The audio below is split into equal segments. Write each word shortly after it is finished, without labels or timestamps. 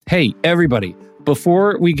Hey, everybody.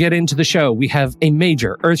 Before we get into the show, we have a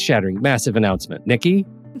major, earth-shattering, massive announcement. Nikki?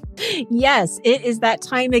 Yes, it is that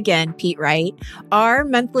time again, Pete Wright. Our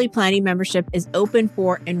monthly planning membership is open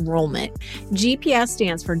for enrollment. GPS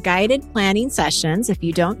stands for Guided Planning Sessions, if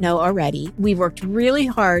you don't know already. We've worked really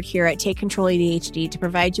hard here at Take Control ADHD to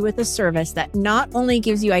provide you with a service that not only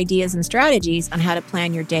gives you ideas and strategies on how to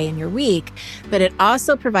plan your day and your week, but it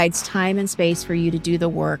also provides time and space for you to do the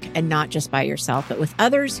work, and not just by yourself, but with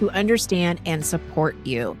others who understand and support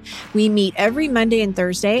you. We meet every Monday and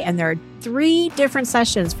Thursday, and there are 3 different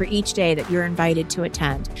sessions for each day that you're invited to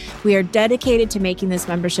attend. We are dedicated to making this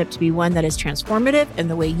membership to be one that is transformative in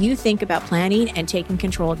the way you think about planning and taking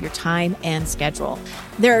control of your time and schedule.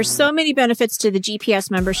 There are so many benefits to the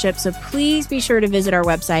GPS membership, so please be sure to visit our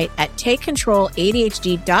website at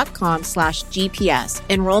takecontroladhd.com/GPS.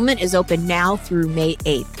 Enrollment is open now through May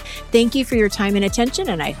 8th. Thank you for your time and attention,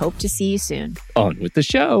 and I hope to see you soon. On with the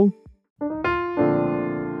show.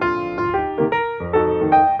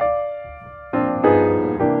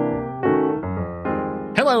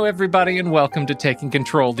 Hello, everybody, and welcome to Taking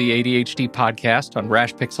Control, the ADHD podcast on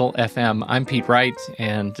Rash Pixel FM. I'm Pete Wright,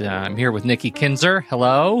 and I'm here with Nikki Kinzer.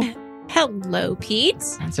 Hello. Hello, Pete.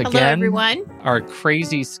 Once Hello, again, everyone. our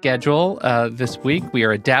crazy schedule this week. We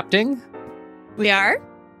are adapting, We are.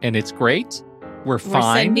 and it's great. We're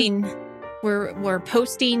fine. We're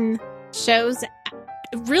posting shows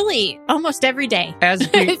really almost every day. As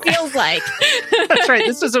we, It feels like. That's right.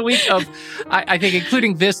 This is a week of, I think,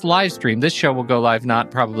 including this live stream. This show will go live,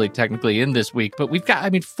 not probably technically in this week, but we've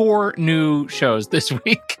got, 4 new shows this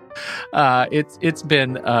week. It's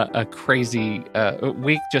been a crazy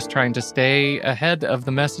week, just trying to stay ahead of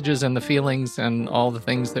the messages and the feelings and all the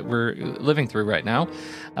things that we're living through right now.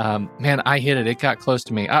 Man, I hit it. It got close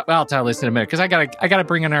to me. I'll tell this in a minute, because I gotta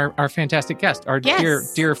bring in our fantastic guest. Our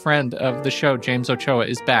dear friend of the show, James Ochoa,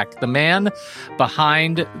 is back. The man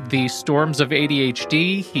behind the storms of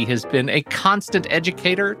ADHD. He has been a constant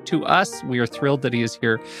educator to us. We are thrilled that he is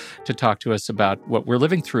here to talk to us about what we're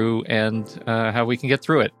living through and how we can get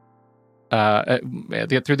through it.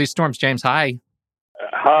 Get through these storms. James, hi.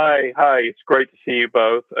 Hi. It's great to see you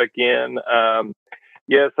both again.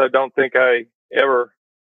 Yes, I don't think I ever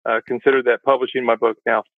considered that publishing my book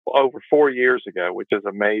now over 4 years ago, which is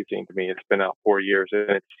amazing to me. It's been out 4 years and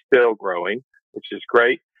it's still growing, which is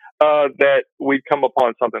great. That we've come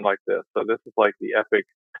upon something like this. So this is like the epic,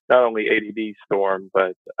 not only ADD storm,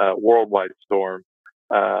 but worldwide storm.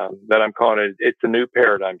 That I'm calling it. It's a new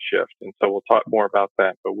paradigm shift, and so we'll talk more about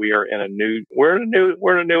that. But we're in a new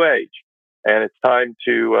age, and it's time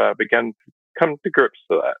to begin to come to grips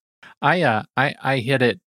to that. I hit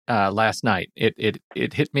it last night. It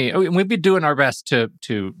hit me. We've been doing our best to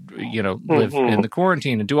live in the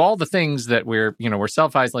quarantine and do all the things that we're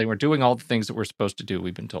self-isolating. We're doing all the things that we're supposed to do.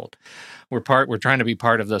 We've been told we're trying to be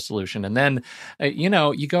part of the solution. And then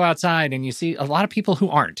you go outside and you see a lot of people who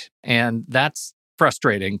aren't, and that's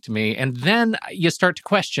frustrating to me. And then you start to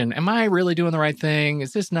question, am I really doing the right thing?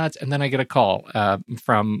 Is this nuts? And then I get a call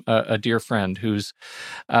from a dear friend whose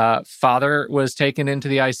father was taken into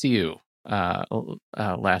the ICU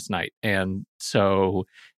last night. And so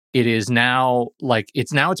it is now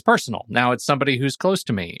it's personal. Now it's somebody who's close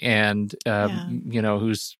to me and,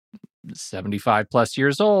 who's 75 plus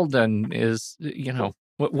years old and is,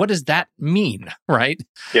 what does that mean, right?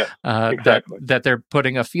 Yeah, exactly. That they're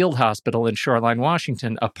putting a field hospital in Shoreline,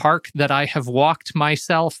 Washington, a park that I have walked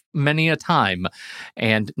myself many a time,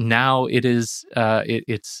 and now it is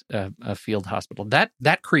it's a field hospital.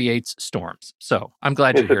 That creates storms. So I'm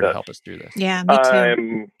glad you're here to help us through this. Yeah, me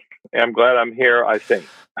too. I'm glad I'm here, I think.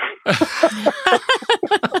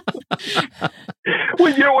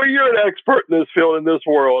 Well, you're an expert in this field, in this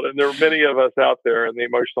world, and there are many of us out there in the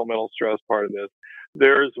emotional mental stress part of this.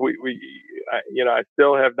 I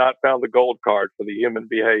still have not found the gold card for the human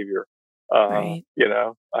behavior. Right.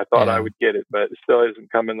 I thought I would get it, but it still hasn't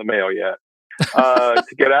come in the mail yet.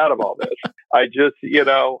 To get out of all this,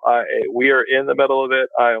 we are in the middle of it.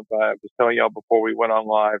 I was telling y'all before we went on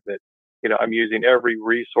live that, I'm using every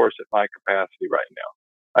resource at my capacity right now.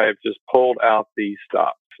 I have just pulled out these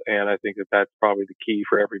stops, and I think that that's probably the key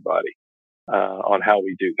for everybody. On how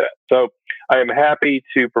we do that. So I am happy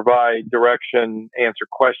to provide direction, answer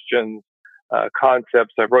questions,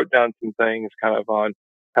 concepts. I wrote down some things kind of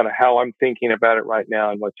how I'm thinking about it right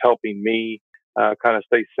now and what's helping me kind of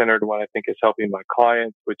stay centered, what I think is helping my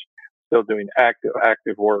clients, which still doing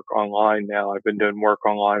active work online now. I've been doing work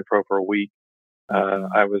online for over a week.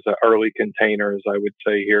 I was an early container, as I would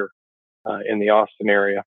say, here in the Austin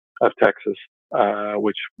area of Texas,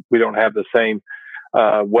 which we don't have the same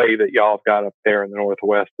way that y'all have got up there in the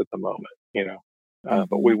Northwest at the moment.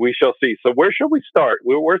 But we shall see. So where should we start?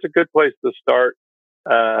 Where's a good place to start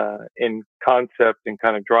in concept and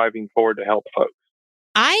kind of driving forward to help folks?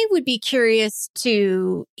 I would be curious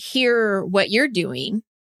to hear what you're doing.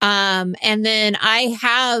 And then I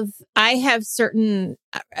have certain,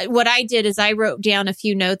 what I did is I wrote down a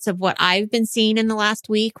few notes of what I've been seeing in the last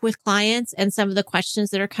week with clients and some of the questions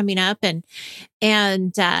that are coming up.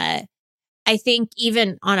 And I think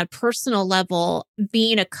even on a personal level,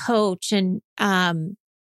 being a coach and,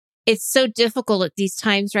 it's so difficult at these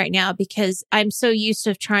times right now because I'm so used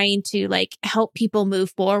to trying to like help people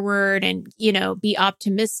move forward and, be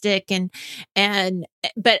optimistic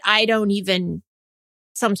but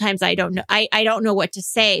sometimes I don't know. I don't know what to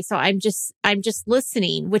say. So I'm just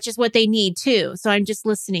listening, which is what they need too. So I'm just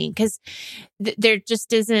listening because there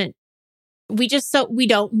just isn't, we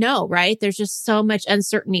don't know, right? There's just so much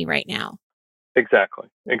uncertainty right now. Exactly.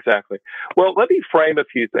 Well, let me frame a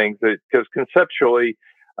few things because conceptually,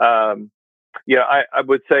 I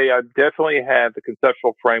would say I definitely have the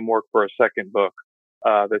conceptual framework for a second book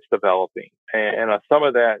that's developing. And some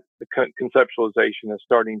of that, the conceptualization is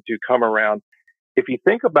starting to come around. If you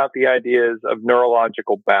think about the ideas of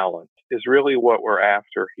neurological balance is really what we're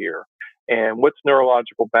after here. And what's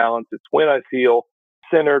neurological balance? It's when I feel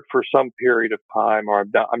centered for some period of time, or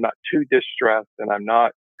I'm not too distressed and I'm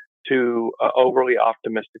not too overly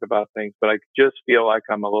optimistic about things, but I just feel like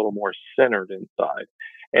I'm a little more centered inside.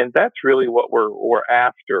 And that's really what we're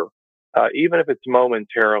after, even if it's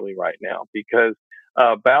momentarily right now, because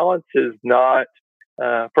balance is not,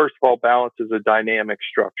 first of all, balance is a dynamic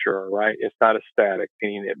structure, right? It's not a static,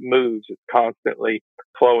 meaning it moves. It's constantly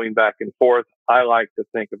flowing back and forth. I like to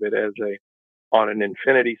think of it as on an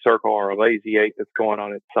infinity circle or a lazy eight that's going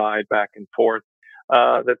on its side back and forth.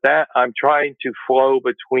 That I'm trying to flow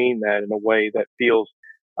between that in a way that feels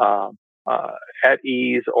at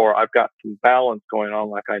ease, or I've got some balance going on,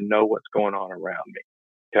 like I know what's going on around me.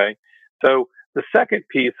 Okay. So the second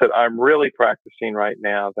piece that I'm really practicing right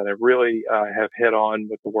now, that I really have hit on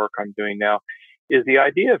with the work I'm doing now, is the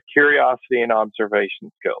idea of curiosity and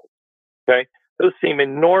observation skills. Okay. Those seem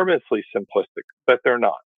enormously simplistic, but they're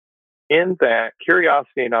not. In that,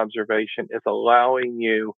 curiosity and observation is allowing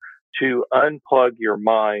you to unplug your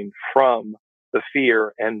mind from the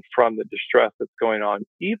fear and from the distress that's going on,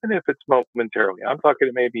 even if it's momentarily. I'm talking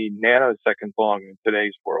maybe nanoseconds long in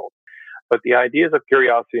today's world. But the ideas of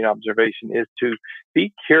curiosity and observation is to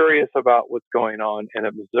be curious about what's going on and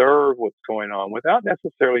observe what's going on without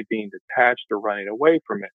necessarily being detached or running away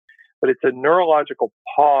from it. But it's a neurological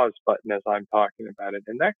pause button as I'm talking about it.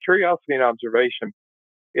 And that curiosity and observation,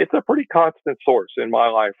 it's a pretty constant source in my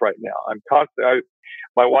life right now.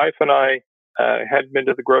 My wife and I had been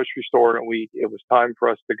to the grocery store, and it was time for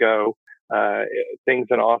us to go. Things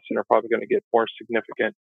in Austin are probably going to get more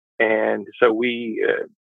significant, and so we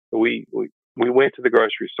went to the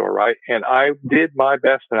grocery store, right? And I did my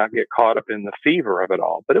best to not get caught up in the fever of it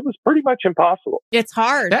all, but it was pretty much impossible. It's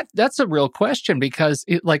hard. That's a real question because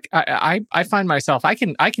I find myself, I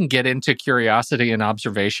can get into curiosity and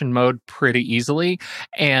observation mode pretty easily,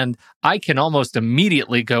 and I can almost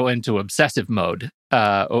immediately go into obsessive mode.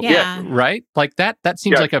 Right? Like that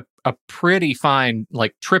seems like a pretty fine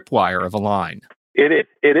like tripwire of a line. It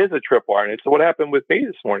is a tripwire, and it's what happened with me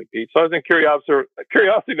this morning, Pete. So I was in curiosity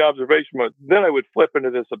and observation mode. Then I would flip into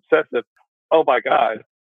this obsessive. Oh my God,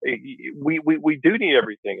 we do need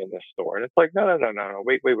everything in this store, and it's like no,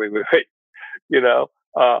 wait.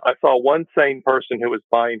 I saw one sane person who was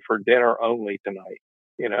buying for dinner only tonight.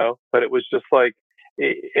 But it was just like,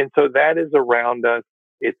 and so that is around us.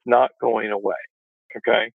 It's not going away.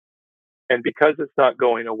 Okay, and because it's not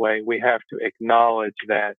going away, we have to acknowledge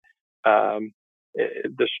that.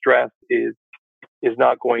 The stress is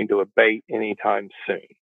not going to abate anytime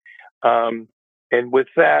soon. And with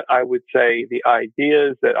that, I would say the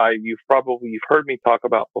ideas that you've heard me talk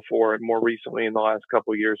about before, and more recently in the last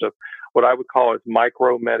couple of years, of what I would call as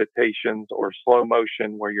micro meditations or slow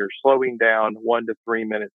motion, where you're slowing down 1 to 3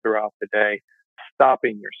 minutes throughout the day,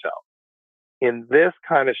 stopping yourself. In this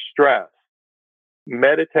kind of stress,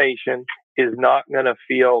 meditation is not going to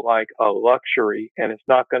feel like a luxury, and it's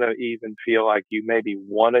not going to even feel like you maybe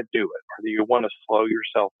want to do it or that you want to slow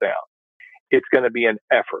yourself down. It's going to be an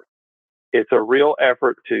effort. It's a real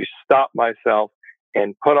effort to stop myself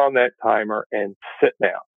and put on that timer and sit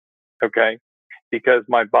down. Okay. Because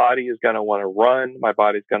my body is going to want to run. My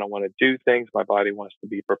body's going to want to do things. My body wants to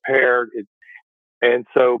be prepared. And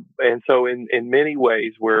so in many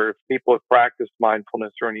ways, where if people have practiced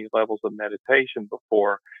mindfulness or any levels of meditation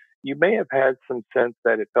before, you may have had some sense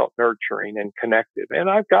that it felt nurturing and connective. And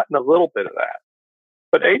I've gotten a little bit of that.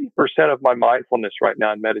 But 80% of my mindfulness right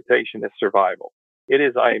now in meditation is survival. It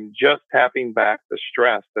is, I am just tapping back the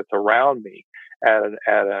stress that's around me at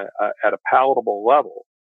a palatable level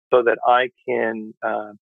so that I can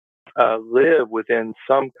live within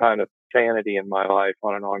some kind of sanity in my life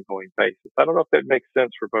on an ongoing basis. I don't know if that makes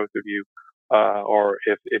sense for both of you, or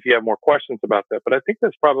if you have more questions about that, but I think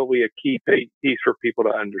that's probably a key piece for people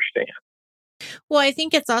to understand. Well, I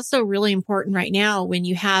think it's also really important right now when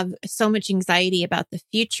you have so much anxiety about the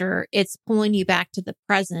future, it's pulling you back to the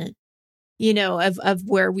present, of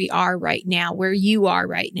where we are right now, where you are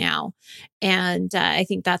right now. And I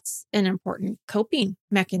think that's an important coping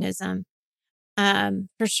mechanism.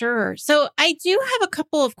 For sure. So I do have a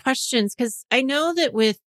couple of questions because I know that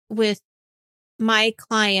with my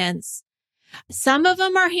clients, some of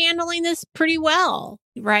them are handling this pretty well,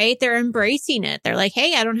 right? They're embracing it. They're like,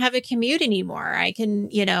 hey, I don't have a commute anymore. I can,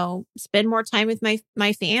 spend more time with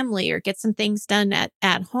my family or get some things done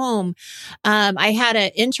at home. I had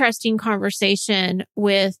an interesting conversation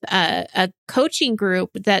with a coaching group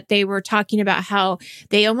that they were talking about how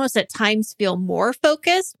they almost at times feel more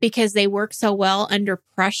focused because they work so well under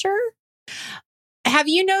pressure. Have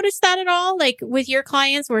you noticed that at all? Like with your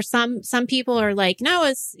clients where some people are like, no,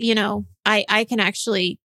 it's, I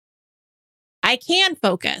can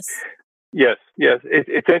focus. Yes.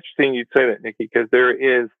 It's interesting you'd say that, Nikki, because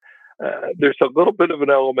there's a little bit of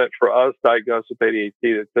an element for us diagnosed with ADHD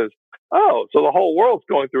that says, oh, so the whole world's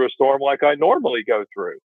going through a storm like I normally go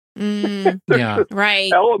through. Yeah,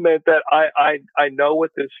 right. Element that I know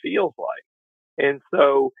what this feels like. And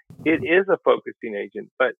so it is a focusing agent,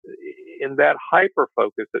 but in that hyper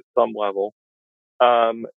focus at some level,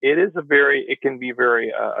 it can be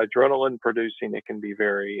very adrenaline producing. It can be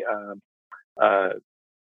very,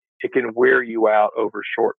 it can wear you out over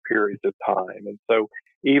short periods of time. And so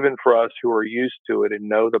even for us who are used to it and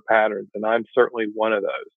know the patterns, and I'm certainly one of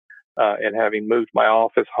those, and having moved my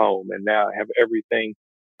office home and now I have everything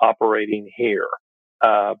operating here,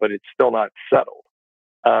 but it's still not settled.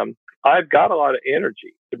 I've got a lot of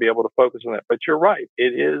energy to be able to focus on that, but you're right.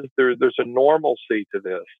 There's a normalcy to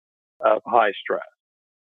this of high stress.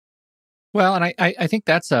 Well, and I think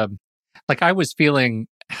that's like I was feeling,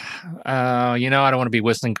 I don't want to be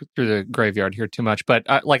whistling through the graveyard here too much, but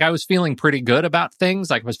I was feeling pretty good about things.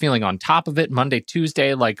 Like I was feeling on top of it Monday,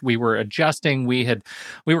 Tuesday, like we were adjusting. We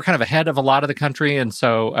were kind of ahead of a lot of the country. And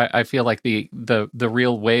so I feel like the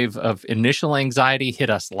real wave of initial anxiety hit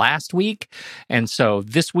us last week. And so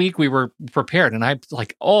this week we were prepared. And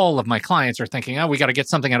all of my clients are thinking, oh, we got to get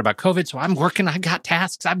something out about COVID. So I'm working, I got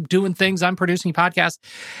tasks, I'm doing things, I'm producing podcasts.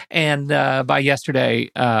 And by yesterday,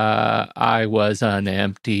 I was an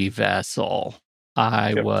empty vessel.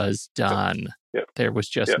 I was done. Yep. There was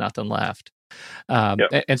just nothing left.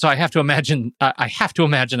 And so I have to imagine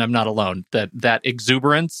I'm not alone. That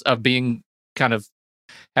exuberance of being kind of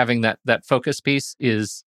having that focus piece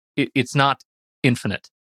it's not infinite.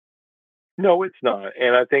 No, it's not.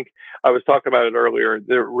 And I think I was talking about it earlier.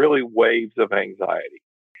 There are really waves of anxiety.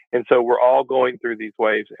 And so we're all going through these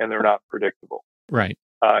waves and they're not predictable. Right.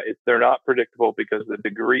 They're not predictable because the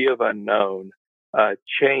degree of unknown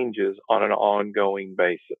changes on an ongoing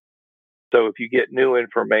basis. So if you get new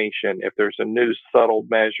information, if there's a new subtle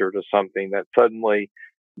measure to something that suddenly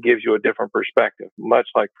gives you a different perspective, much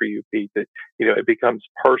like for you, Pete, that, it becomes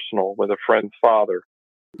personal with a friend's father.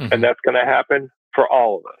 Mm-hmm. And that's going to happen for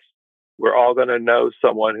all of us. We're all going to know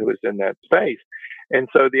someone who is in that space. And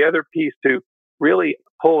so the other piece to really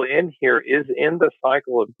pull in here is in the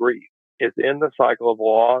cycle of grief. It's in the cycle of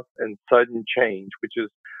loss and sudden change, which is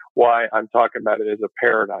why I'm talking about it as a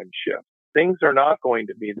paradigm shift. Things are not going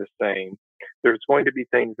to be the same. There's going to be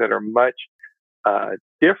things that are much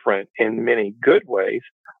different in many good ways.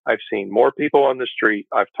 I've seen more people on the street.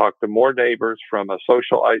 I've talked to more neighbors from a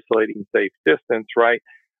social isolating safe distance, right?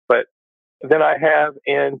 But than I have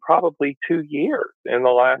in probably 2 years in the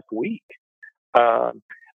last week.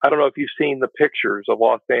 I don't know if you've seen the pictures of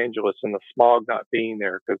Los Angeles and the smog not being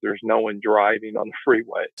there because there's no one driving on the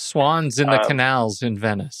freeway. Swans in the canals in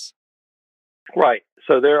Venice. Right.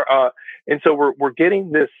 So and so we're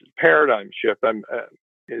getting this paradigm shift.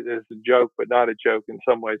 It's a joke, but not a joke in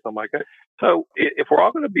some ways. I'm like, so if we're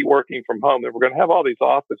all going to be working from home, then we're going to have all these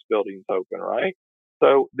office buildings open, right?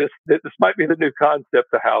 So this might be the new concept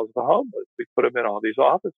to house the homeless. We put them in all these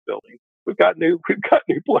office buildings. We've got new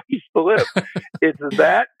places to live. It's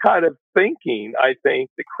that kind of thinking, I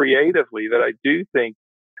think, that creatively that I do think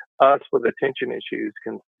us with attention issues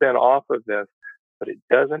can spin off of this, but it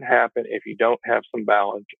doesn't happen if you don't have some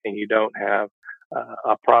balance and you don't have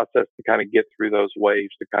a process to kind of get through those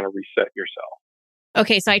waves to kind of reset yourself.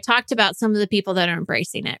 Okay, so I talked about some of the people that are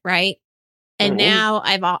embracing it, right? And now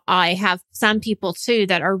I have some people too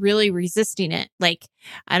that are really resisting it. Like,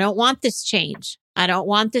 I don't want this change. I don't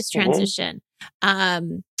want this transition.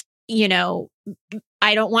 You know,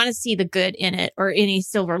 I don't want to see the good in it or any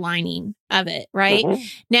silver lining of it. Right.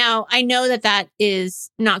 Now, I know that is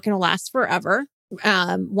not going to last forever.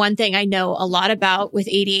 One thing I know a lot about with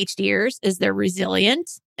ADHDers is they're resilient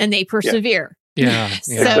and they persevere. Yeah.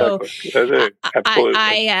 So Absolutely.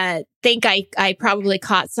 I think I probably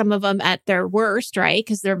caught some of them at their worst, right?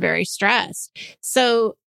 Because they're very stressed.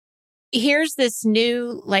 So here's this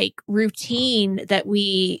new routine that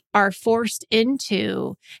we are forced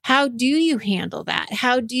into. How do you handle that?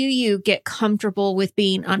 How do you get comfortable with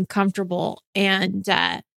being uncomfortable? And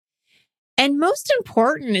most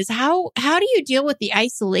important is how do you deal with the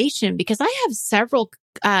isolation? Because I have several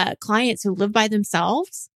clients who live by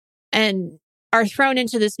themselves and are thrown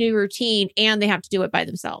into this new routine, and they have to do it by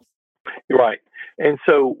themselves. Right. And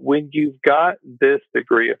so when you've got this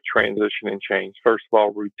degree of transition and change, first of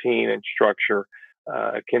all, routine and structure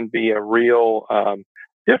can be a real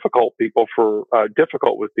difficult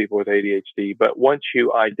with people with ADHD. But once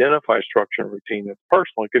you identify structure and routine that's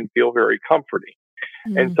personal, it can feel very comforting.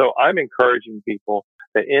 And so I'm encouraging people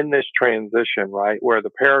that in this transition, right, where the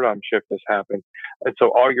paradigm shift has happened, and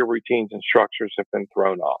so all your routines and structures have been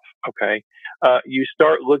thrown off, okay? You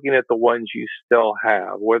start looking at the ones you still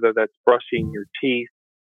have, whether that's brushing your teeth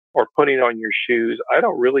or putting on your shoes. I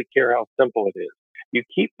don't really care how simple it is. You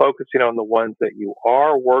keep focusing on the ones that you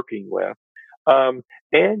are working with,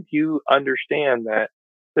 and you understand that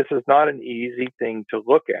this is not an easy thing to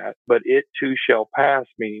look at, but it too shall pass,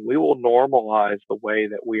 meaning we will normalize the way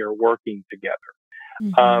that we are working together.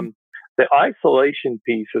 The isolation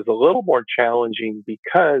piece is a little more challenging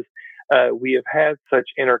because we have had such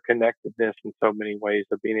interconnectedness in so many ways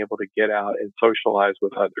of being able to get out and socialize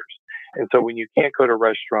with others. And so when you can't go to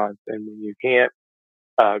restaurants and when you can't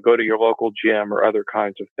go to your local gym or other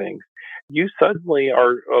kinds of things, you suddenly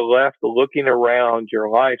are left looking around your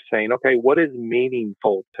life saying, okay, what is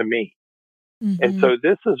meaningful to me? And so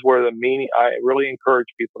this is where the meaning, I really encourage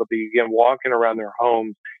people to begin walking around their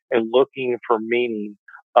homes and looking for meaning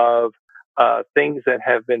of things that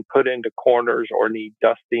have been put into corners or need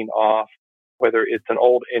dusting off, whether it's an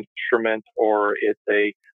old instrument or it's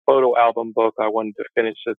a photo album book. I wanted to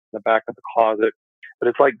finish it in the back of the closet. But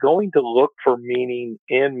it's like going to look for meaning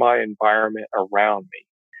in my environment around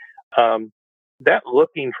me. That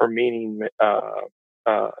looking for meaning,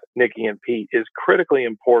 Nikki and Pete, is critically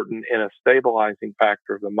important in a stabilizing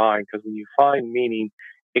factor of the mind, because when you find meaning,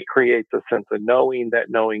 it creates a sense of knowing. That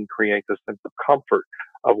knowing creates a sense of comfort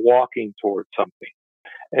of walking towards something.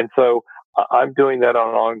 And so I'm doing that on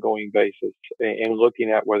an ongoing basis and looking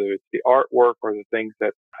at whether it's the artwork or the things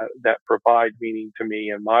that provide meaning to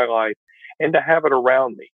me in my life, and to have it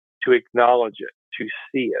around me, to acknowledge it, to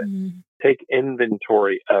see it, take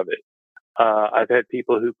inventory of it. I've had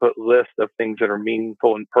people who put lists of things that are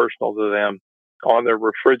meaningful and personal to them on their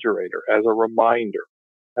refrigerator as a reminder,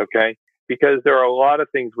 okay? Because there are a lot of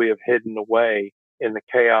things we have hidden away in the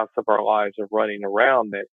chaos of our lives of running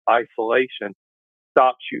around, that isolation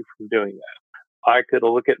stops you from doing that. I could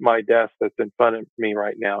look at my desk that's in front of me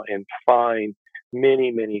right now and find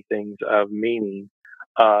many, many things of meaning,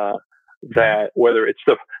 that whether it's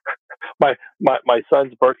my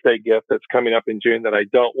son's birthday gift that's coming up in June that I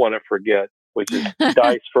don't want to forget, which is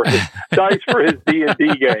dice for his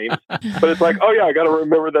D&D games. But it's like, oh yeah, I got to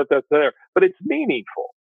remember that that's there. But it's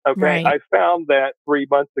meaningful. Okay. Right. I found that 3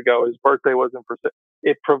 months ago. His birthday wasn't for,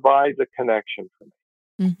 it provides a connection for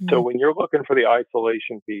me. So when you're looking for the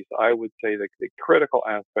isolation piece, I would say that the critical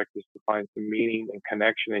aspect is to find some meaning and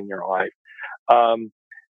connection in your life.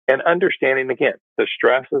 And understanding, again, the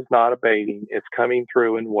stress is not abating. It's coming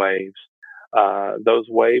through in waves. Those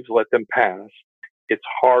waves, let them pass. It's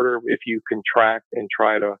harder if you contract and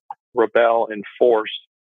try to rebel and force,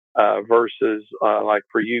 versus like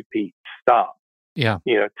for you, Pete, stop. Yeah.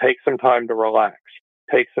 Take some time to relax.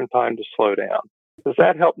 Take some time to slow down. Does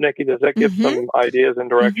that help, Nikki? Does that give some ideas and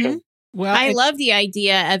direction? Well, I love the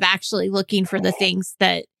idea of actually looking for the things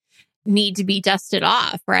that need to be dusted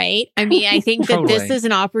off, right? I mean, I think that this is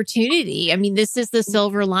an opportunity. I mean, this is the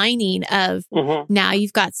silver lining of now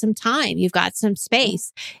you've got some time, you've got some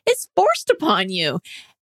space. It's forced upon you,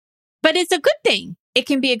 but it's a good thing. It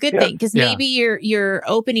can be a good thing, because maybe you're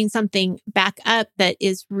opening something back up that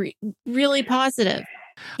is really positive.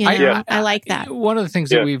 I like that. One of the things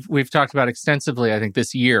that we've talked about extensively, I think,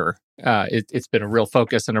 this year it's been a real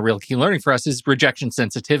focus and a real key learning for us is rejection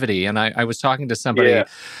sensitivity. And I was talking to somebody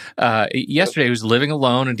yesterday who's living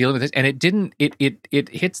alone and dealing with this, and it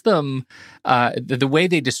hits them. The way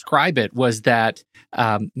they describe it was that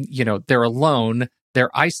they're alone.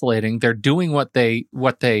 They're isolating. They're doing what they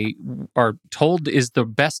are told is the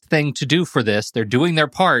best thing to do for this. They're doing their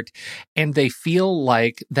part, and they feel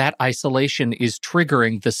like that isolation is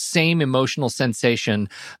triggering the same emotional sensation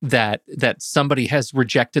that somebody has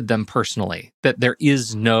rejected them personally. That there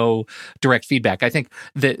is no direct feedback. I think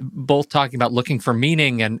that both talking about looking for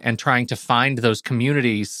meaning and trying to find those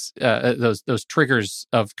communities, those triggers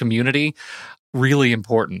of community, really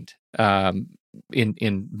important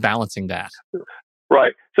in balancing that.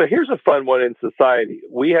 Right. So here's a fun one in society.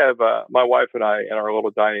 We have, my wife and I, in our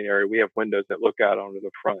little dining area, we have windows that look out onto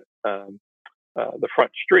the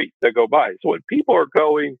front street that go by. So when people are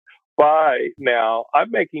going by now, I'm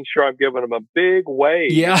making sure I'm giving them a big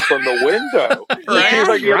wave from the window. Right?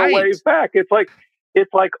 Like you a wave back. It's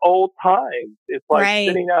like old times. It's like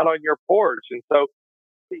sitting out on your porch. And so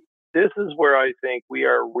this is where I think we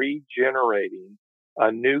are regenerating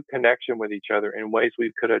a new connection with each other in ways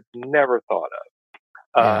we could have never thought of.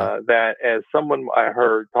 That as someone I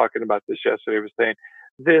heard talking about this yesterday was saying,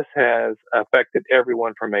 this has affected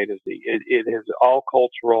everyone from A to Z. It is all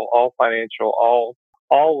cultural, all financial,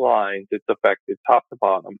 all lines. It's affected top to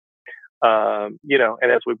bottom.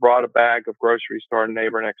 And as we brought a bag of groceries to our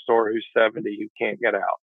neighbor next door who's 70, who can't get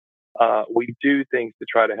out, we do things to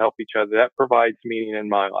try to help each other. That provides meaning in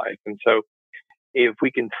my life. And so if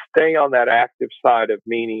we can stay on that active side of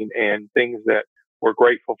meaning and things that we're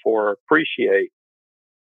grateful for or appreciate,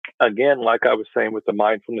 again, like I was saying with the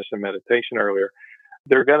mindfulness and meditation earlier,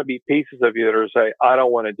 there are going to be pieces of you that are say, I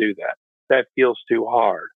don't want to do that. That feels too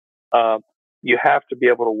hard. You have to be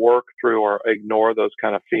able to work through or ignore those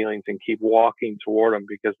kind of feelings and keep walking toward them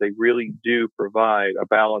because they really do provide a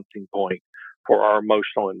balancing point for our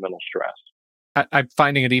emotional and mental stress. I'm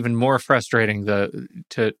finding it even more frustrating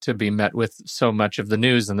to be met with so much of the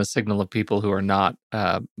news and the signal of people who are not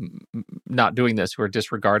doing this, who are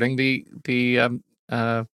disregarding the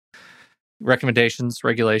recommendations,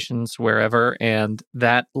 regulations, wherever, and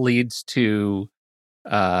that leads to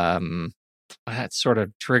that sort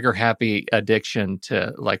of trigger happy addiction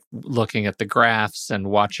to like looking at the graphs and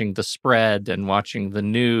watching the spread and watching the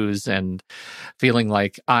news and feeling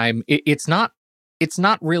like it's not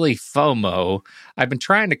really FOMO. I've been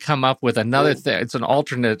trying to come up with another thing. It's an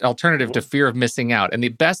alternative to fear of missing out. And the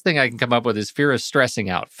best thing I can come up with is fear of stressing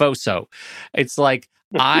out, FOSO. It's like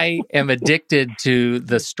I am addicted to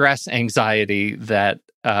the stress anxiety that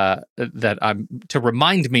I'm to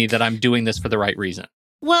remind me that I'm doing this for the right reason.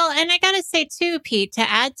 Well, and I got to say too, Pete, to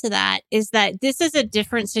add to that is that this is a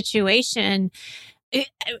different situation.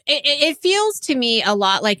 It feels to me a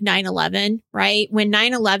lot like 9/11, right? When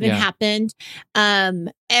 9/11 happened,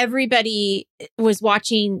 everybody was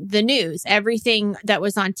watching the news. Everything that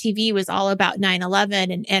was on TV was all about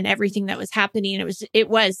 9/11 and everything that was happening. And it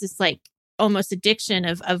was this like almost addiction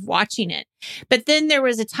of watching it. But then there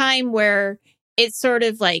was a time where it sort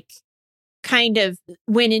of like kind of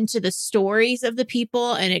went into the stories of the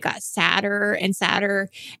people and it got sadder and sadder.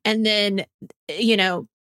 And then,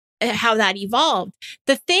 how that evolved.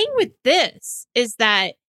 The thing with this is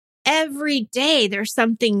that every day there's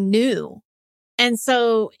something new. And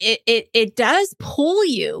so it does pull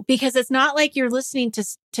you because it's not like you're listening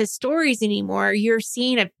to stories anymore. You're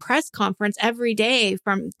seeing a press conference every day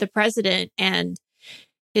from the president and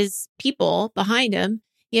his people behind him,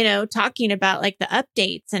 talking about like the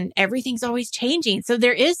updates and everything's always changing. So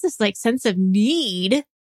there is this like sense of need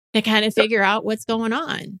to kind of figure out what's going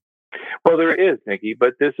on. Well, there is, Nikki,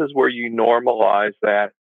 but this is where you normalize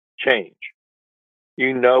that change.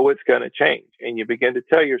 You know it's going to change, and you begin to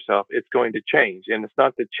tell yourself it's going to change. And it's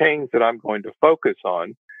not the change that I'm going to focus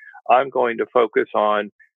on. I'm going to focus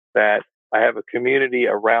on that I have a community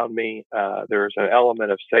around me. There's an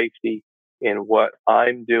element of safety in what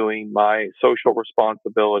I'm doing, my social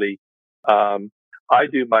responsibility. I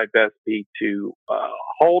do my best, Pete, to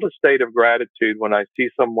hold a state of gratitude when I see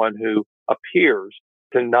someone who appears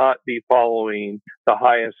to not be following the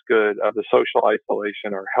highest good of the social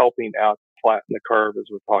isolation or helping out to flatten the curve as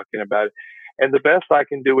we're talking about it. And the best I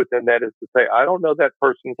can do within that is to say, I don't know that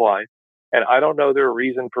person's life and I don't know their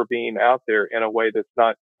reason for being out there in a way that's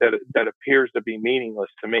not, that appears to be meaningless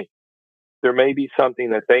to me. There may be something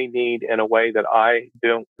that they need in a way that I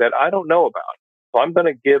don't know about. So I'm going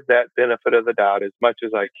to give that benefit of the doubt as much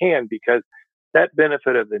as I can because that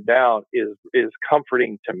benefit of the doubt is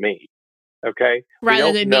comforting to me. Okay.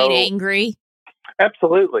 Rather than being angry.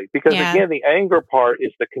 Absolutely. Because again, the anger part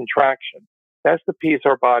is the contraction. That's the piece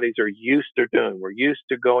our bodies are used to doing. We're used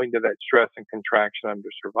to going to that stress and contraction under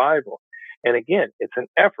survival. And again, it's an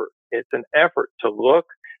effort. It's an effort to look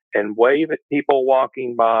and wave at people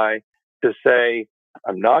walking by, to say,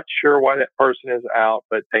 I'm not sure why that person is out,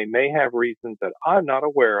 but they may have reasons that I'm not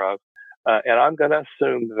aware of. And I'm going to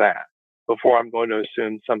assume that before I'm going to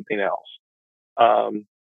assume something else.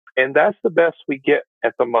 And that's the best we get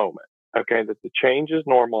at the moment. Okay, that the change is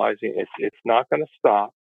normalizing. It's not going to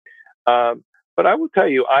stop. But I will tell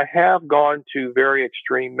you, I have gone to very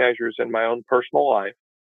extreme measures in my own personal life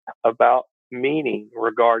about meaning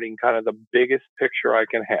regarding kind of the biggest picture I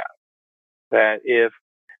can have. That if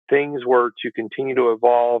things were to continue to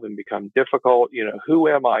evolve and become difficult, who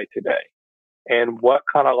am I today? And what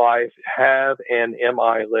kind of life have and am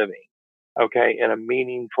I living? Okay, in a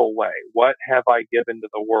meaningful way. What have I given to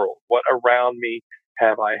the world? What around me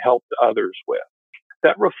have I helped others with?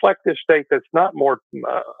 That reflective state that's not more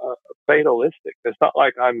fatalistic. It's not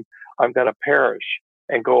like I'm going to perish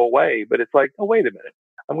and go away, but it's like, oh, wait a minute.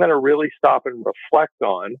 I'm going to really stop and reflect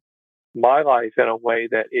on my life in a way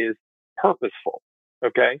that is purposeful,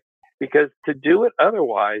 okay? Because to do it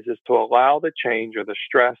otherwise is to allow the change or the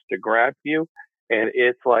stress to grab you, and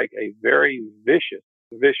it's like a very vicious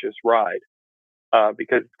ride,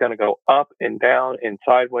 because it's going to go up and down and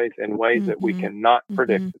sideways in ways that we cannot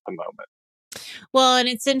predict at the moment. Well, and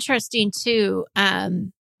it's interesting too.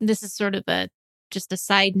 This is sort of just a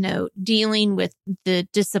side note, dealing with the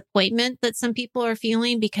disappointment that some people are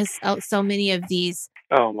feeling because so many of these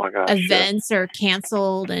events are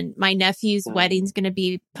canceled, and my nephew's wedding's going to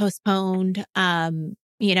be postponed.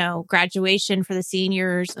 Graduation for the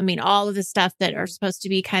seniors. I mean, all of the stuff that are supposed to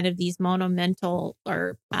be kind of these monumental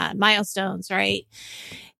or milestones, right?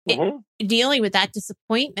 Dealing with that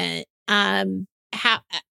disappointment, how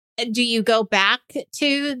do you go back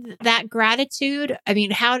to that gratitude? I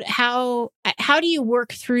mean, how do you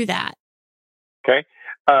work through that? Okay.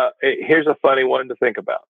 Here's a funny one to think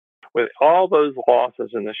about. With all those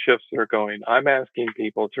losses and the shifts that are going, I'm asking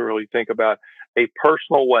people to really think about a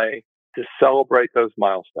personal way to celebrate those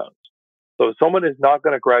milestones. So if someone is not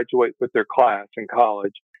going to graduate with their class in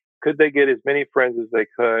college, could they get as many friends as they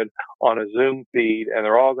could on a Zoom feed, and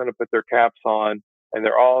they're all going to put their caps on, and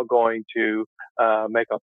they're all going to make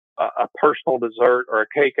a personal dessert or a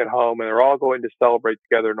cake at home, and they're all going to celebrate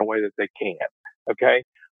together in a way that they can. Okay,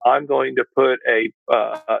 I'm going to put a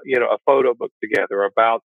photo book together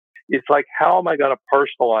about. It's like, how am I going to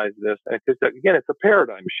personalize this? And again, it's a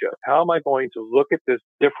paradigm shift. How am I going to look at this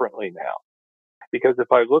differently now? Because if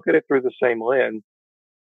I look at it through the same lens,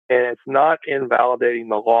 and it's not invalidating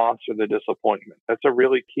the loss or the disappointment, that's a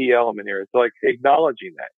really key element here. It's like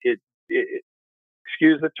acknowledging that it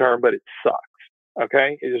excuse the term, but it sucks.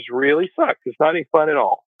 Okay, it just really sucks. It's not any fun at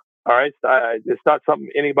all. All right, it's not something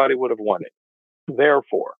anybody would have wanted.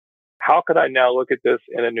 Therefore, how could I now look at this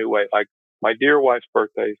in a new way? Like, my dear wife's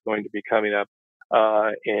birthday is going to be coming up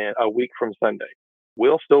in a week from Sunday.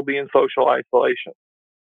 We'll still be in social isolation.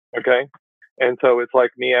 Okay, and so it's like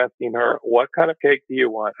me asking her, "What kind of cake do you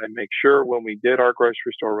want?" I make sure when we did our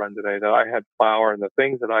grocery store run today that I had flour and the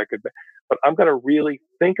things that I could. But I'm going to really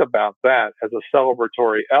think about that as a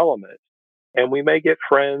celebratory element. And we may get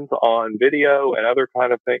friends on video and other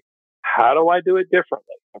kind of things. How do I do it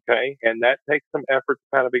differently? Okay. And that takes some effort to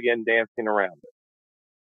kind of begin dancing around it.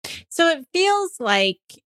 So it feels like,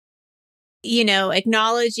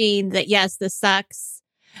 acknowledging that, yes, this sucks.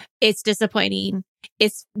 It's disappointing.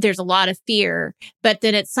 There's a lot of fear, but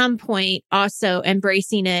then at some point also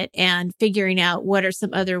embracing it and figuring out what are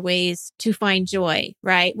some other ways to find joy,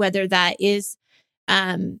 right? Whether that is,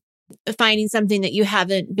 finding something that you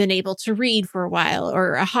haven't been able to read for a while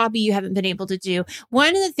or a hobby you haven't been able to do.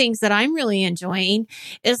 One of the things that I'm really enjoying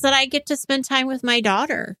is that I get to spend time with my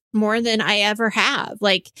daughter more than I ever have.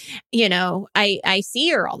 Like, I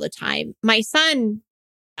see her all the time. My son,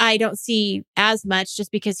 I don't see as much just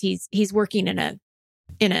because he's working in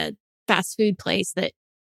a fast food place that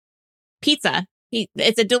pizza.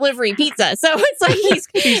 It's a delivery pizza. So it's like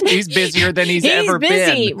he's busier than he's ever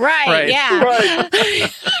busy. been. Right. Yeah.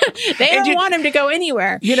 Right. They don't want him to go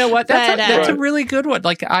anywhere. You know what? That's a really good one.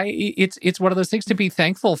 Like it's one of those things to be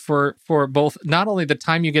thankful for both, not only the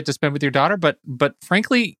time you get to spend with your daughter, but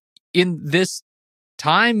frankly, in this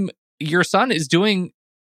time, your son is doing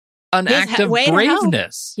an act of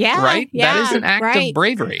braveness. Yeah. Right? Yeah, that is an act of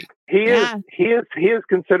bravery. He is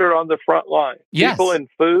considered on the front line. Yes. People in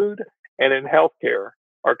food and in healthcare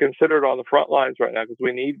are considered on the front lines right now because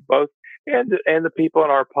we need both, and the people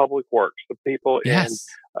in our public works, the people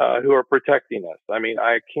who are protecting us. I mean,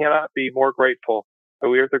 I cannot be more grateful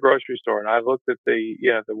we were at the grocery store, and I looked at the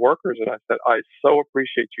workers, and I said, I so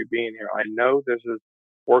appreciate you being here. I know this is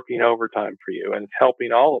working overtime for you, and it's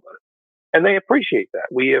helping all of us. And they appreciate that.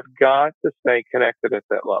 We have got to stay connected at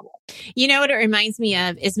that level. You know what it reminds me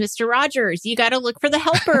of is Mr. Rogers. You got to look for the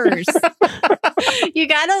helpers. You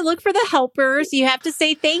got to look for the helpers. You have to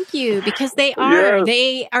say thank you because they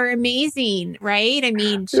are amazing, right? I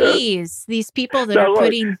mean, geez, these people that are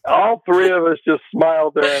putting. All three of us just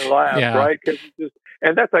smiled there and laughed, right?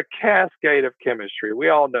 And that's a cascade of chemistry. We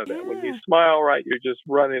all know that. When you smile, right, you're just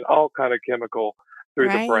running all kind of chemical through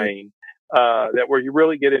the brain. That where you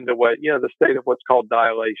really get into what, the state of what's called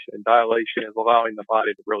dilation. Dilation is allowing the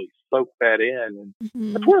body to really soak that in.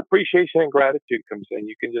 And that's where appreciation and gratitude comes in.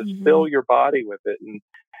 You can just fill your body with it. And,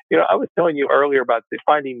 I was telling you earlier about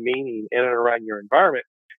finding meaning in and around your environment.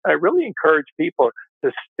 I really encourage people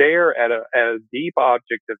to stare at a deep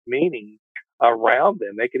object of meaning around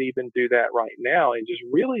them. They could even do that right now and just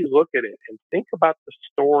really look at it and think about the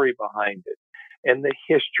story behind it, and the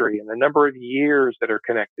history and the number of years that are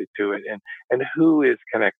connected to it and who is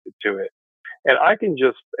connected to it. And I can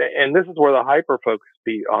and this is where the hyper-focus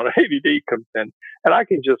piece on ADD comes in, and I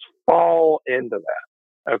can just fall into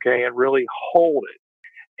that, okay, and really hold it.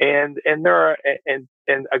 And there are,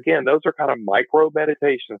 and again, those are kind of micro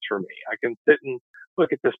meditations for me. I can sit and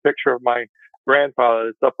look at this picture of my grandfather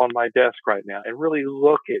that's up on my desk right now and really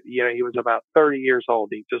look at, he was about 30 years old.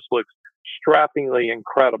 He just looks strappingly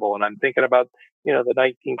incredible. And I'm thinking about, the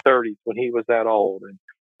 1930s when he was that old and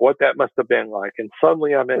what that must have been like. And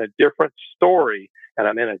suddenly I'm in a different story and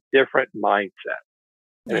I'm in a different mindset.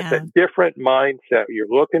 And it's a different mindset. You're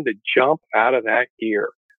looking to jump out of that gear,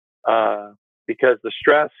 because the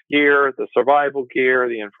stress gear, the survival gear,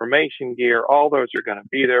 the information gear, all those are going to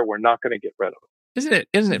be there. We're not going to get rid of them.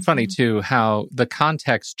 Isn't it funny too how the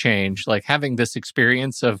context change, like having this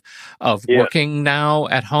experience of working now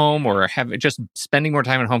at home or just spending more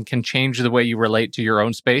time at home can change the way you relate to your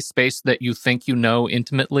own space that you think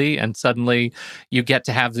intimately, and suddenly you get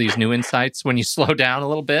to have these new insights when you slow down a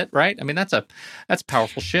little bit, right? I mean, that's a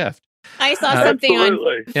powerful shift. I saw something on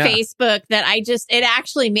Facebook that it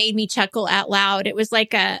actually made me chuckle out loud. It was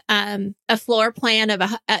like a floor plan of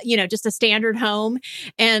just a standard home.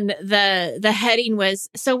 And the heading was,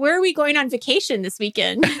 so where are we going on vacation this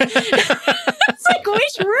weekend? It's like,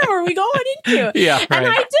 which room are we going into? Yeah, right. And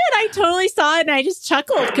I totally saw it and I just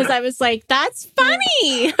chuckled because I was like, that's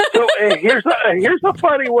funny. So here's a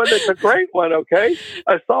funny one. That's a great one. Okay.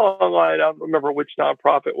 I saw online, I don't remember which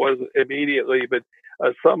nonprofit was immediately, but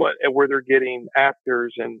someone where they're getting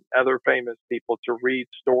actors and other famous people to read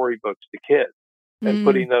storybooks to kids and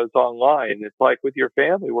putting those online. It's like with your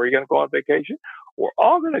family, where are you going to go on vacation? We're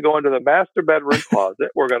all going to go into the master bedroom closet.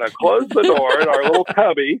 We're going to close the door in our little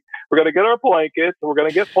cubby. We're going to get our blankets. And we're going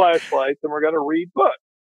to get flashlights, and we're going to read books.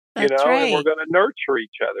 That's right. And we're going to nurture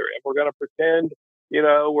each other, and we're going to pretend,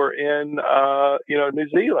 we're in, New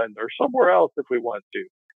Zealand or somewhere else if we want to.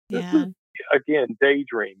 This is, again,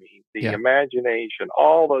 daydreaming, the imagination,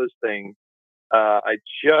 all those things.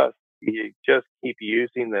 You just keep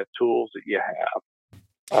using the tools that you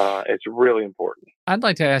have. It's really important. I'd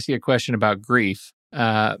like to ask you a question about grief,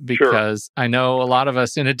 because I know a lot of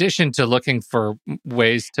us, in addition to looking for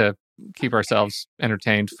ways to keep ourselves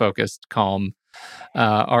entertained, focused, calm,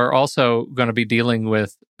 are also going to be dealing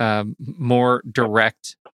with more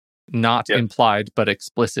direct, not implied, but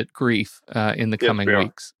explicit grief in the coming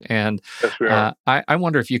weeks. And I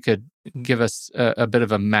wonder if you could give us a bit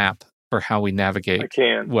of a map for how we navigate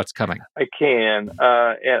what's coming. I can.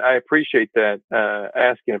 And I appreciate that,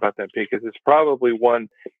 asking about that, because it's probably one,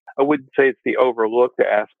 I wouldn't say it's the overlooked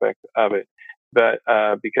aspect of it, but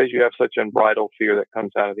because you have such unbridled fear that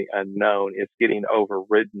comes out of the unknown, it's getting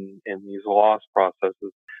overridden in these loss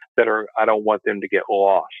processes that I don't want them to get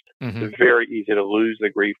lost. Mm-hmm. It's very easy to lose the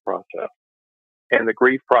grief process. And the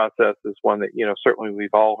grief process is one that, certainly we've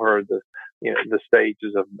all heard the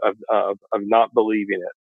stages of not believing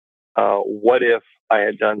it. What if I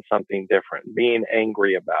had done something different? Being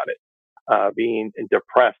angry about it, being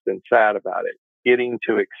depressed and sad about it, getting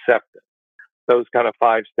to acceptance. Those kind of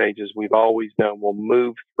 5 stages we've always known. We'll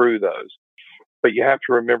move through those. But you have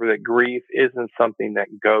to remember that grief isn't something that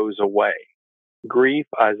goes away. Grief,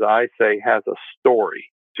 as I say, has a story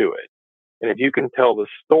to it. And if you can tell the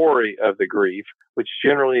story of the grief, which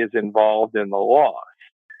generally is involved in the loss,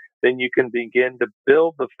 then you can begin to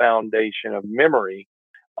build the foundation of memory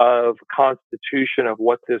of constitution of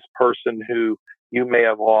what this person who you may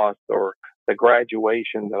have lost, or the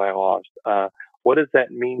graduation that I lost, what does that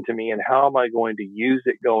mean to me, and how am I going to use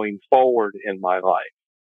it going forward in my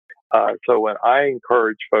life? So when I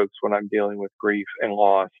encourage folks when I'm dealing with grief and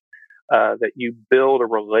loss, that you build a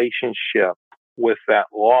relationship with that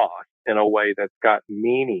loss in a way that's got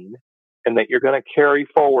meaning and that you're going to carry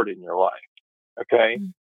forward in your life. Okay.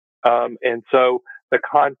 And so the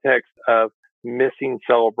context of missing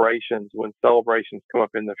celebrations, when celebrations come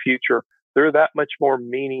up in the future, they're that much more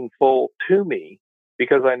meaningful to me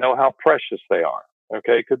because I know how precious they are.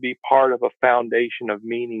 Okay. It could be part of a foundation of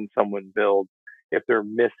meaning someone builds if they're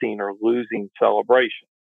missing or losing celebration.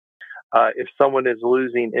 If someone is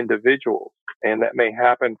losing individuals, and that may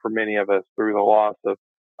happen for many of us through the loss of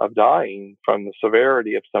dying from the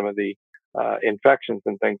severity of some of the infections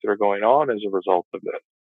and things that are going on as a result of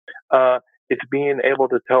this. It's being able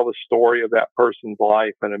to tell the story of that person's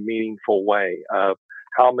life in a meaningful way of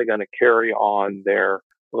how am I going to carry on their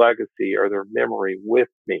legacy or their memory with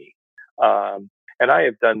me. And I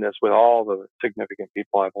have done this with all the significant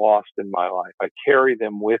people I've lost in my life. I carry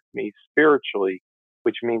them with me spiritually,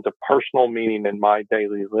 which means a personal meaning in my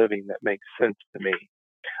daily living that makes sense to me.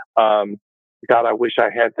 God, I wish I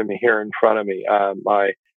had them here in front of me.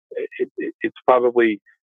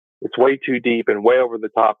 It's way too deep and way over the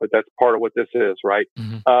top, but that's part of what this is, right?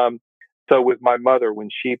 Mm-hmm. So with my mother, when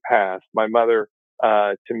she passed, my mother,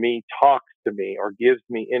 to me, talks to me or gives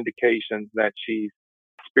me indications that she's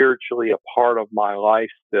spiritually a part of my life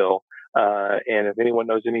still. And if anyone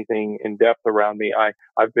knows anything in depth around me,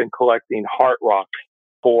 I've been collecting heart rocks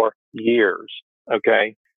for years.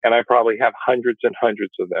 Okay. And I probably have hundreds and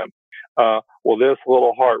hundreds of them. Well, this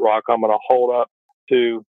little heart rock, I'm going to hold up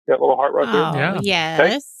to that little heart rock here. Oh,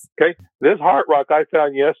 yes. Okay. This heart rock I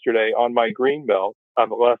found yesterday on my green belt of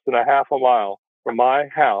less than a half a mile from my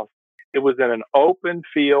house. It was in an open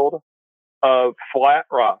field of flat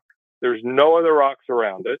rock. There's no other rocks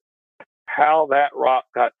around it. How that rock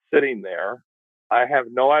got sitting there, I have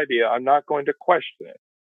no idea. I'm not going to question it.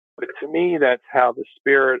 But to me, that's how the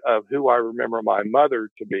spirit of who I remember my mother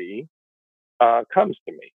to be comes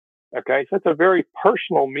to me. Okay, so it's a very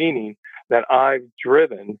personal meaning that I've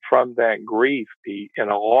driven from that grief, Pete, in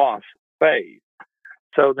a loss phase.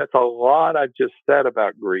 So that's a lot I've just said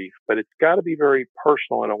about grief, but it's got to be very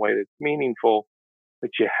personal in a way that's meaningful,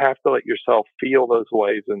 but you have to let yourself feel those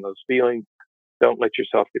waves and those feelings. Don't let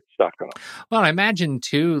yourself get stuck on them. Well, I imagine,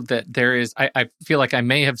 too, that there is, I feel like I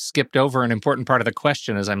may have skipped over an important part of the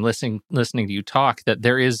question as I'm listening to you talk, that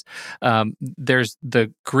there is, there's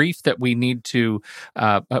the grief that we need to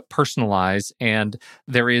personalize, and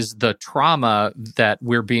there is the trauma that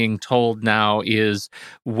we're being told now is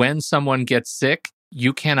when someone gets sick,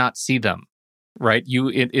 you cannot see them. Right? You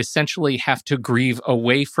essentially have to grieve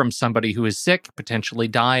away from somebody who is sick, potentially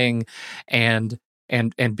dying, and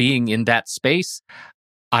being in that space.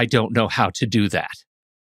 I don't know how to do that.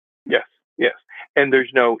 Yes. And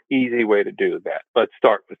there's no easy way to do that. Let's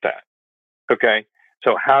start with that. Okay.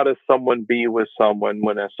 So how does someone be with someone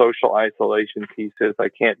when a social isolation piece says I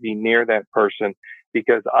can't be near that person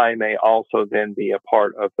because I may also then be a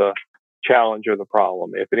part of the challenge or the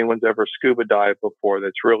problem? If anyone's ever scuba dived before,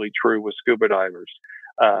 that's really true with scuba divers.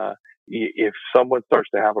 If someone starts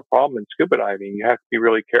to have a problem in scuba diving, you have to be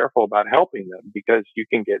really careful about helping them because you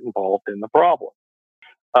can get involved in the problem.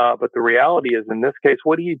 But the reality is, in this case,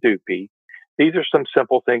 what do you do, Pete? These are some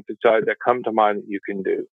simple things that come to mind that you can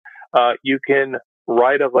do. You can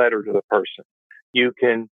write a letter to the person. You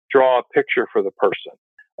can draw a picture for the person.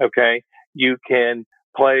 Okay. You can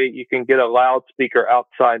get a loudspeaker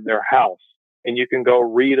outside their house and you can go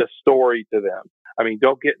read a story to them. I mean,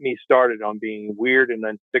 don't get me started on being weird and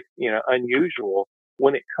unusual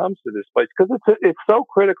when it comes to this place, because it's so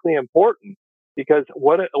critically important. Because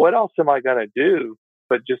what else am I going to do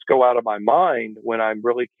but just go out of my mind when I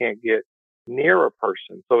really can't get near a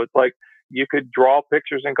person? So it's like you could draw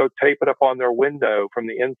pictures and go tape it up on their window from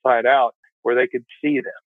the inside out where they could see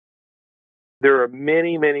them. There are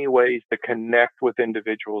many, many ways to connect with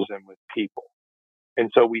individuals and with people.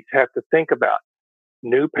 And so we have to think about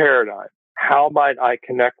new paradigm. How might I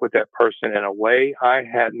connect with that person in a way I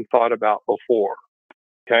hadn't thought about before?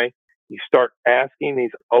 Okay. You start asking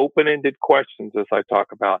these open-ended questions as I talk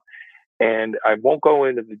about. And I won't go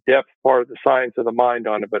into the depth part of the science of the mind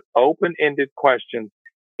on it, but open-ended questions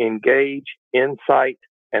engage insight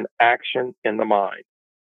and action in the mind.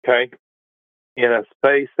 Okay. In a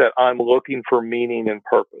space that I'm looking for meaning and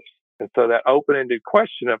purpose. And so that open-ended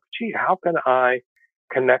question of, gee, how can I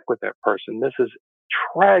connect with that person? This is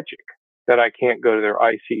tragic that I can't go to their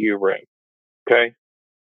ICU room. Okay.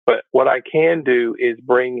 But what I can do is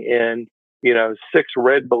bring in, 6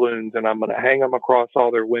 red balloons and I'm going to hang them across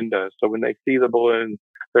all their windows. So when they see the balloons,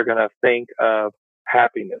 they're going to think of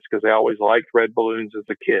happiness because they always liked red balloons as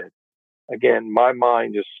a kid. Again, my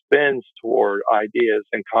mind just spins toward ideas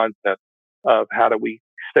and concepts of how do we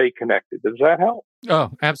stay connected. Does that help?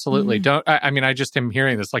 Oh, absolutely. I mean, I just am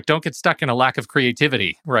hearing this. Like, don't get stuck in a lack of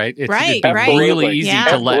creativity, right? It'd be really easy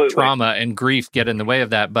to let trauma and grief get in the way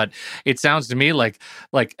of that. But it sounds to me like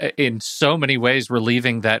in so many ways,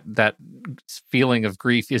 relieving that feeling of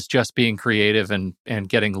grief is just being creative and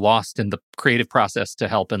getting lost in the creative process to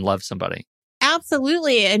help and love somebody.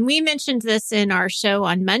 Absolutely. And we mentioned this in our show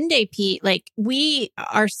on Monday, Pete. Like, we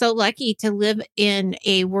are so lucky to live in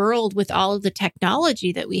a world with all of the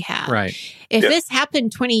technology that we have. Right. If this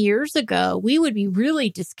happened 20 years ago, we would be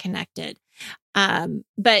really disconnected.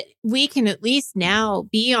 But we can at least now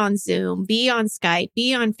be on Zoom, be on Skype,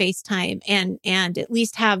 be on FaceTime, and at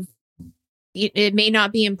least have, it may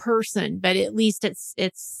not be in person, but at least it's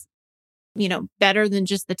better than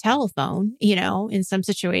just the telephone, in some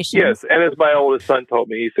situations. Yes. And as my oldest son told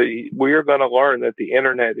me, he said, we're going to learn that the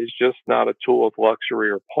internet is just not a tool of luxury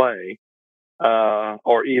or play,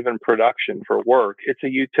 or even production for work. It's a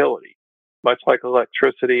utility, much like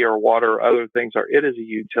electricity or water or other things are. It is a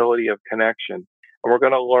utility of connection, and we're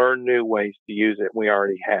going to learn new ways to use it. We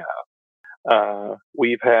already have.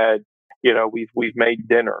 We've had, we've made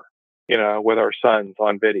dinner, with our sons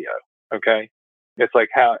on video. Okay. It's like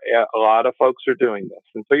how a lot of folks are doing this.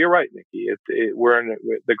 And so you're right, Nikki. We're in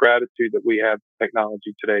the gratitude that we have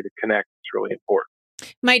technology today to connect is really important.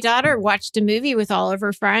 My daughter watched a movie with all of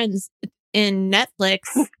her friends in Netflix,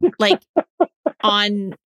 like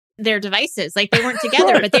on their devices. Like, they weren't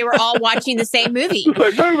together, but they were all watching the same movie.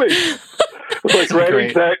 Like movie. Like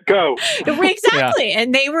ready, set, go. Exactly. Yeah.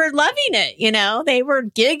 And they were loving it. They were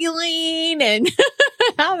giggling and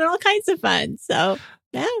having all kinds of fun. So,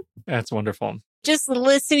 yeah. That's wonderful. Just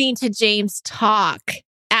listening to James talk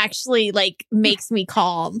actually makes me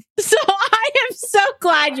calm. So I am so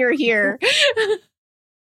glad you're here.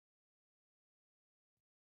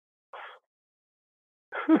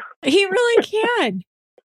 He really can.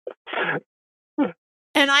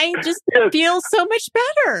 And I just feel so much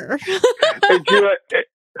better.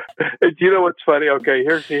 And you know what's funny? Okay,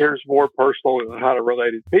 here's more personal how to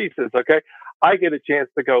relate it pieces. Okay. I get a chance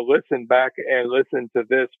to go listen back and listen to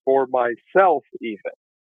this for myself, even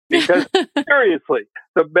because seriously,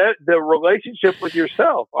 the relationship with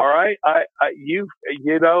yourself. All right, you've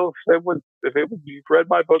read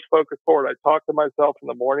my book, Focus Forward. I talk to myself in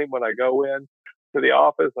the morning when I go in to the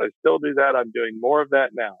office. I still do that. I'm doing more of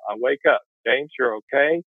that now. I wake up, James, you're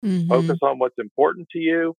okay. Mm-hmm. Focus on what's important to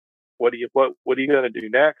you. What are you going to do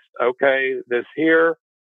next? Okay, this here.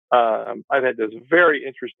 I've had this very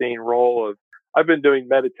interesting role of. I've been doing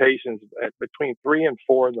meditations between 3 and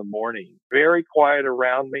 4 in the morning, very quiet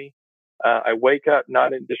around me. I wake up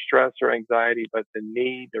not in distress or anxiety, but the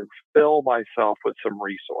need to fill myself with some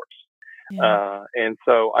resource. Yeah. And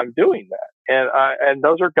so I'm doing that. And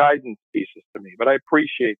those are guidance pieces to me, but I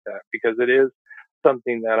appreciate that because it is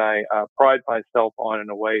something that I pride myself on in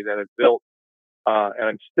a way that I've built. And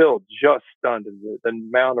I'm still just stunned at the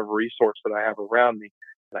amount of resource that I have around me.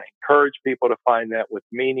 And I encourage people to find that with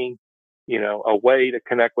meaning. A way to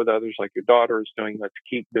connect with others like your daughter is doing. Let's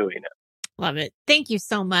keep doing it. Love it. Thank you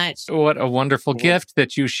so much. What a wonderful gift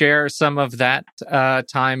that you share some of that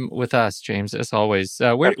time with us, James, as always.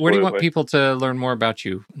 Where do you want people to learn more about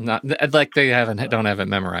you? Not like they don't have it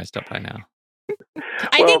memorized up by now.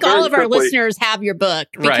 I think all of our listeners have your book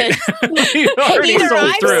because either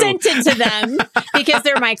I've sent it to them because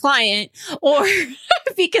they're my client or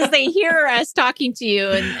because they hear us talking to you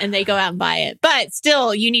and they go out and buy it. But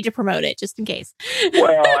still, you need to promote it just in case.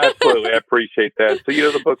 Well, absolutely. I appreciate that. So,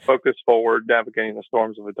 the book Focus Forward, Navigating the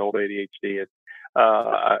Storms of Adult ADHD.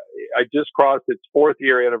 I just crossed its 4th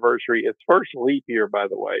year anniversary. Its first leap year, by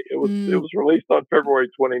the way. It was released on February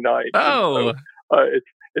 29th. Oh. So,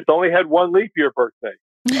 it's only had one leap year birthday.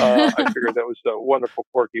 I figured that was a wonderful,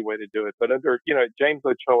 quirky way to do it. But under,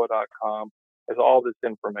 jamesochoa.com has all this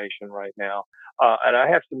information right now. And I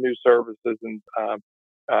have some new services and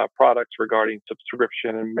products regarding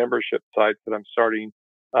subscription and membership sites that I'm starting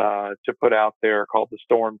to put out there called the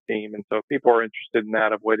Storm Team. And so if people are interested in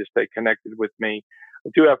that, a way to stay connected with me.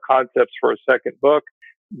 I do have concepts for a second book.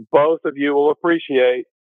 Both of you will appreciate.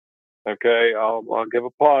 Okay, I'll give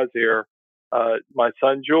a pause here. My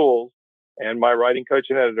son, Jules, and my writing coach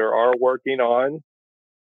and editor are working on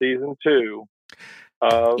season 2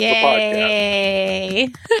 of the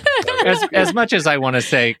podcast. As much as I want to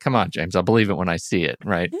say, come on, James, I'll believe it when I see it.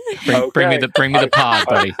 Right? Bring me the pod,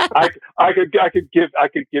 buddy. I could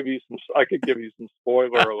give you some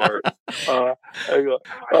spoiler alert.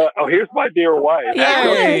 Here's my dear wife.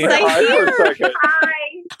 Yes, Hi for a second. Hi.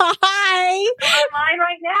 Hi. Online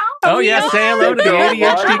right now? Oh, yeah. Say hello to the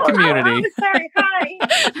ADHD community. Oh, sorry. Hi.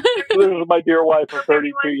 This is my dear wife of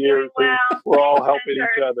 32 years. Well. We're all helping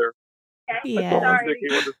each other. Yeah. I told Sorry. Nikki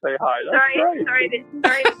wanted to say hi. That's great.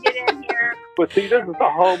 Sorry to get in here. But see, this is the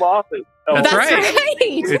home office. That's right. right.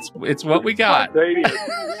 It's what we got. Spontaneous.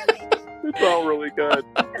 It's all really good.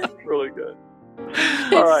 Really good.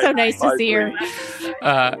 It's All right. so nice to Bye, see her. sweetie.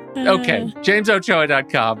 Okay,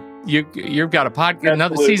 JamesOchoa.com. You've got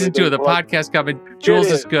another Absolutely. season 2 of the podcast coming. Jules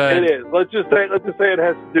is good. It is. Let's just say it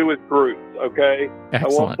has to do with groups. Okay. I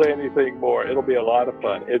won't Excellent. say anything more. It'll be a lot of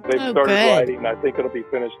fun. They've started good. writing. I think it'll be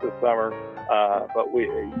finished this summer. But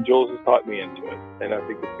Jules has talked me into it, and I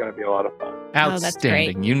think it's going to be a lot of fun. that's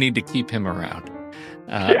Outstanding. great. You need to keep him around.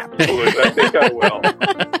 Yeah, absolutely. I think I will.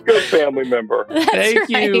 Good family member. Thank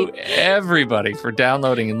you, everybody, for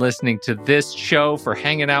downloading and listening to this show, for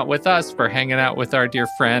hanging out with us, for hanging out with our dear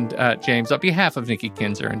friend, James. On behalf of Nikki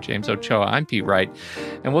Kinzer and James Ochoa, I'm Pete Wright.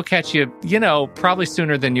 And we'll catch you, probably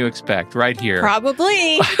sooner than you expect, right here.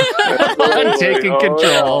 Probably. On Taking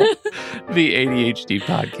Control, the ADHD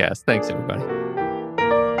podcast. Thanks, everybody.